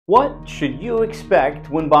What should you expect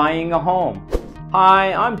when buying a home?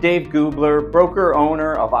 Hi, I'm Dave Gubler,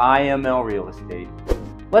 broker-owner of IML Real Estate.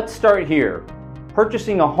 Let's start here.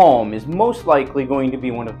 Purchasing a home is most likely going to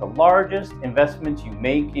be one of the largest investments you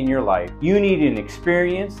make in your life. You need an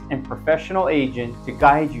experienced and professional agent to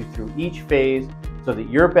guide you through each phase so that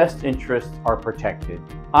your best interests are protected.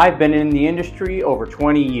 I've been in the industry over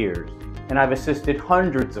 20 years, and I've assisted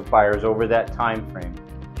hundreds of buyers over that time frame.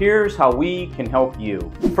 Here's how we can help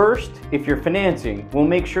you. First, if you're financing, we'll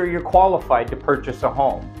make sure you're qualified to purchase a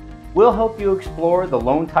home. We'll help you explore the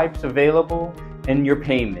loan types available and your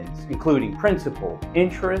payments, including principal,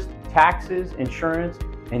 interest, taxes, insurance,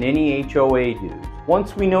 and any HOA dues.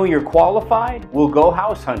 Once we know you're qualified, we'll go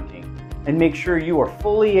house hunting and make sure you are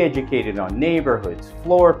fully educated on neighborhoods,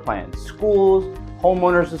 floor plans, schools,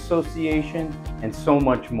 homeowners association, and so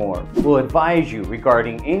much more. We'll advise you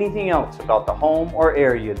regarding anything else about the home or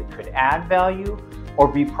area that could add value or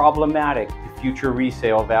be problematic to future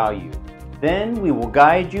resale value. Then we will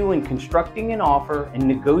guide you in constructing an offer and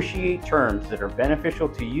negotiate terms that are beneficial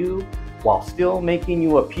to you while still making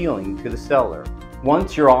you appealing to the seller.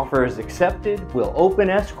 Once your offer is accepted, we'll open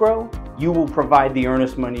escrow, you will provide the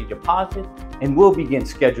earnest money deposit, and we'll begin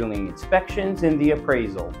scheduling inspections and the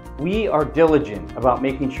appraisal. We are diligent about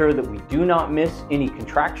making sure that we do not miss any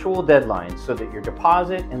contractual deadlines so that your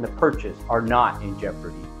deposit and the purchase are not in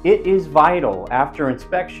jeopardy. It is vital after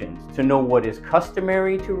inspections to know what is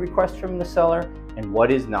customary to request from the seller and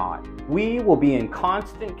what is not. We will be in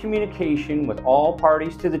constant communication with all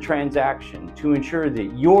parties to the transaction to ensure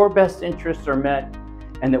that your best interests are met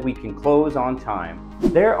and that we can close on time.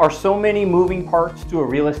 There are so many moving parts to a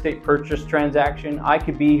real estate purchase transaction, I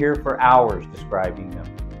could be here for hours describing them.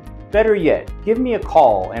 Better yet, give me a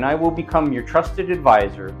call and I will become your trusted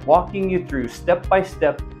advisor, walking you through step by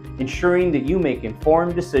step, ensuring that you make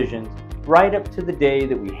informed decisions right up to the day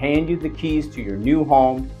that we hand you the keys to your new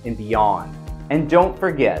home and beyond. And don't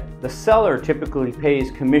forget, the seller typically pays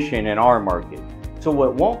commission in our market, so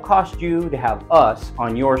it won't cost you to have us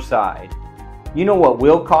on your side. You know what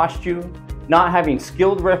will cost you? Not having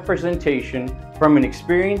skilled representation from an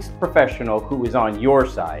experienced professional who is on your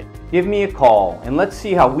side. Give me a call and let's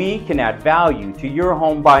see how we can add value to your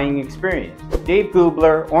home buying experience. Dave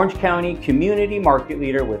Gubler, Orange County Community Market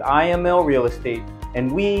Leader with IML Real Estate, and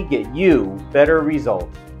we get you better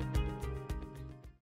results.